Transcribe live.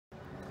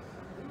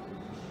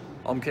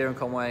I'm Kieran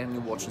Conway and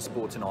you're watching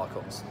Sporting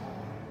Icons.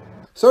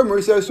 So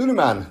Mauricio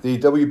Sulaiman, the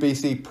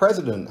WBC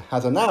President,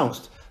 has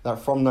announced that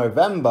from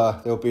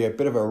November there will be a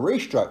bit of a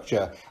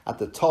restructure at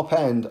the top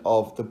end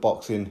of the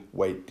boxing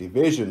weight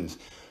divisions.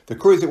 The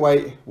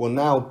cruiserweight will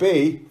now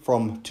be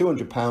from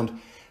 £200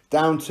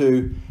 down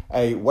to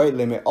a weight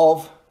limit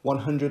of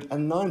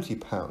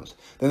 £190.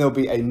 Then there'll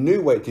be a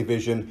new weight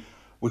division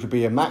which will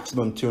be a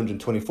maximum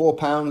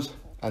 £224,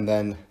 and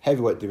then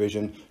heavyweight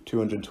division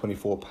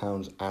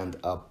 £224 and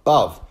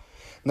above.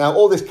 Now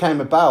all this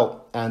came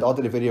about, and I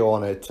did a video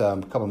on it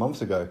a couple of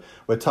months ago,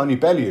 where Tony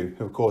Bellew,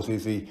 who of course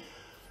is the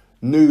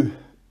new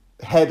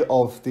head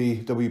of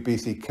the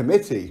WBC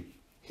committee,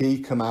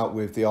 he came out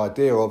with the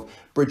idea of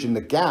bridging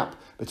the gap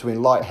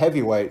between light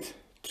heavyweight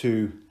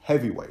to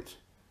heavyweight,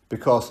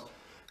 because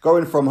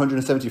going from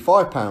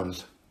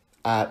 £175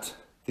 at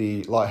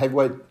the light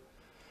heavyweight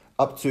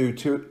up to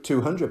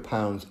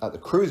 £200 at the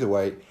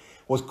cruiserweight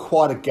was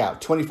quite a gap.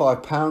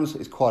 £25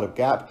 is quite a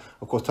gap.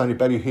 Of course, Tony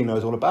Bellew, he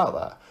knows all about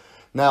that.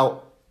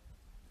 Now,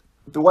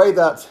 the way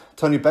that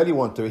Tony Bellew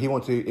wanted to do it, he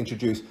wanted to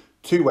introduce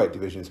two weight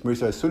divisions.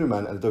 Mauricio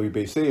Sulaiman and the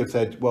WBC have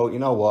said, well, you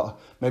know what,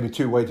 maybe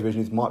two weight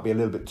divisions might be a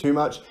little bit too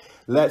much.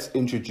 Let's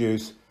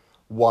introduce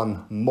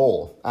one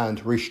more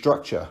and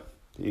restructure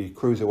the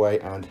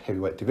cruiserweight and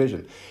heavyweight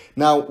division.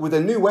 Now, with a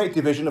new weight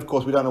division, of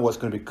course, we don't know what's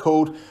going to be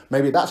called.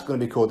 Maybe that's going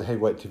to be called the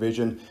heavyweight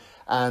division,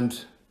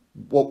 and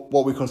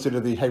what we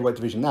consider the heavyweight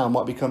division now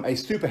might become a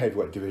super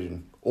heavyweight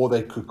division, or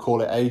they could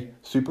call it a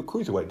super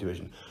cruiserweight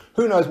division.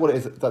 Who knows what it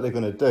is that they're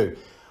going to do?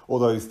 All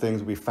those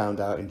things will be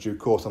found out in due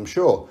course, I'm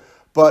sure.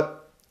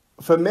 But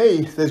for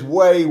me, there's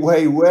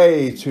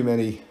way too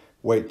many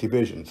weight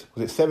divisions.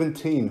 Was it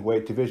 17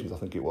 weight divisions, I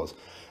think it was,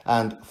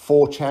 and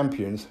 4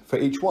 champions for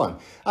each one.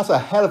 That's a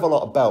hell of a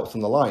lot of belts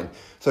on the line.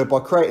 So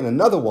by creating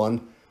another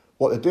one,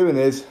 what they're doing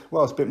is,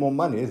 well, it's a bit more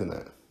money, isn't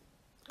it?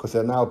 Because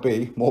there'll now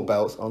be more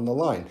belts on the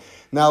line.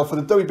 Now, for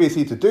the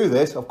WBC to do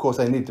this, of course,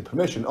 they need the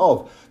permission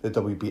of the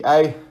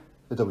WBA,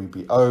 the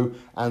WBO,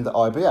 and the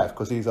IBF,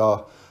 because these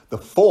are the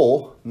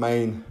 4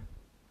 main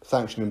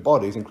sanctioning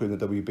bodies, including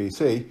the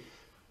WBC,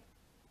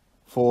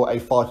 for a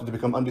fighter to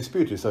become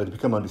undisputed. So to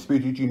become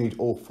undisputed, you need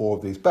all 4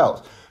 of these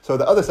belts. So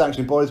the other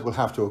sanctioning bodies will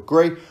have to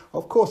agree.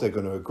 Of course, they're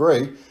going to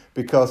agree,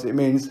 because it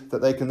means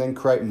that they can then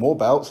create more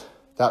belts.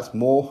 That's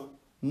more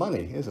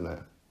money, isn't it?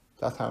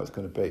 That's how it's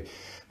going to be.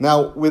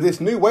 Now, with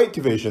this new weight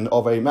division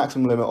of a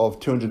maximum limit of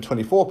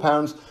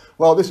 £224,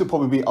 well, this would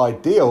probably be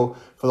ideal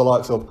for the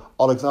likes of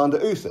Alexander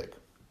Usyk,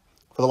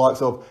 for the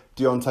likes of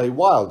Deontay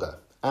Wilder,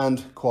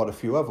 and quite a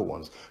few other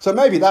ones. So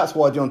maybe that's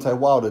why Deontay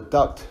Wilder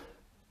ducked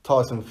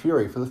Tyson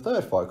Fury for the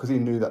 3rd fight, because he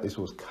knew that this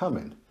was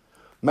coming.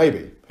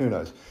 Maybe, who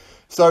knows?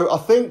 So I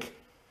think,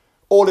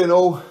 all in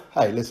all,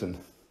 hey, listen,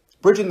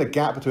 bridging the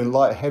gap between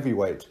light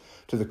heavyweight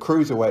to the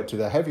cruiserweight to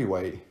the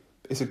heavyweight,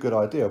 it's a good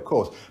idea, of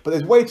course. But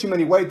there's way too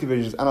many weight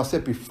divisions, and I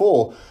said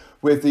before,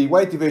 with the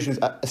weight divisions,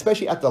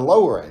 especially at the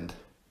lower end,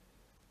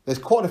 there's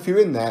quite a few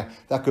in there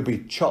that could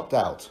be chopped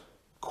out.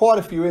 Quite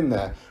a few in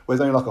there where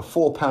there's only like a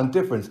 £4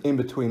 difference in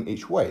between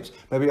each weight.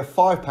 Maybe a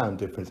 £5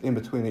 difference in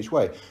between each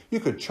weight. You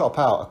could chop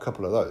out a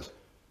couple of those.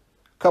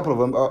 A couple of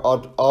them are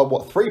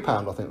what,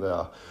 £3 I think they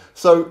are.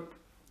 So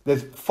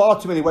there's far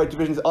too many weight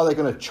divisions. Are they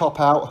going to chop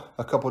out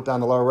a couple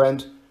down the lower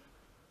end?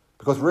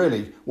 Because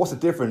really, what's the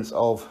difference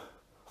of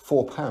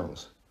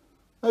 £4?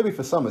 Maybe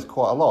for some it's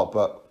quite a lot,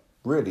 but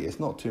really it's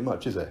not too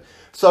much, is it?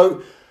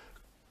 So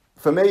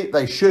for me,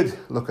 they should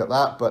look at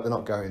that, but they're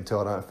not going to,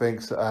 I don't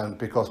think,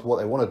 because what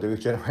they want to do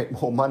is generate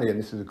more money, and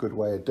this is a good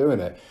way of doing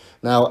it.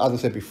 Now, as I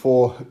said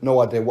before, no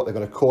idea what they're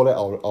going to call it.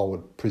 I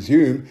would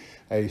presume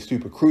a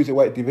super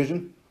cruiserweight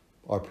division,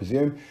 I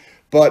presume.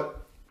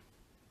 But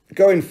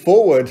going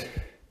forward,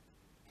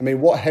 I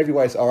mean, what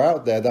heavyweights are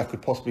out there that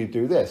could possibly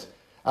do this?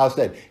 As I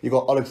said, you've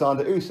got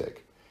Alexander Usyk.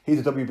 He's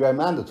a WBA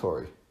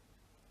mandatory.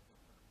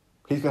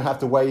 He's going to have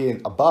to weigh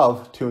in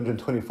above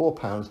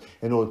 £224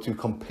 in order to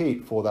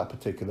compete for that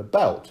particular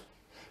belt.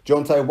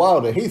 Deontay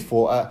Wilder, he's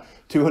fought at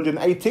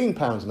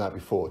 £218 in that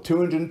before,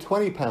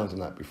 £220 in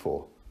that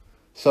before.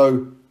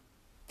 So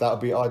that would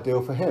be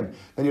ideal for him.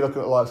 Then you look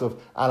at the likes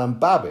of Alan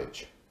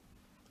Babbage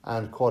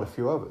and quite a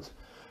few others.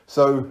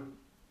 So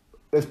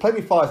there's plenty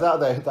of fights out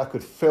there that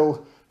could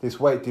fill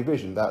this weight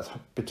division. That's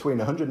between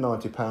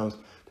 £190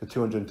 to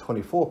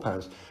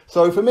 £224.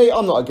 So for me,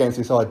 I'm not against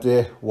this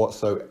idea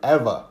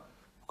whatsoever.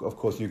 Of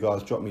course, you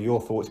guys drop me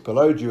your thoughts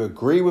below. Do you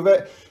agree with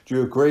it? Do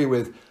you agree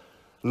with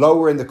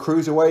lowering the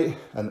cruiserweight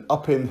and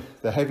upping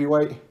the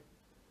heavyweight?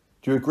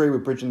 Do you agree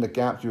with bridging the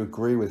gap? Do you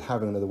agree with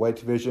having another weight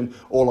division?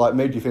 Or like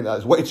me, do you think that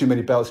there's way too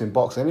many belts in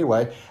boxing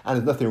anyway, and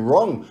there's nothing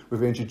wrong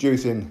with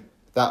introducing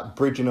that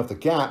bridging of the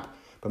gap,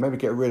 but maybe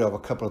get rid of a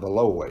couple of the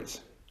lower weights?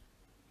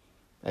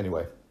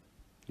 Anyway,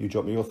 you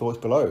drop me your thoughts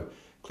below.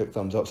 Click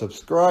thumbs up,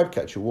 subscribe,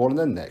 catch you all in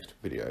the next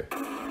video.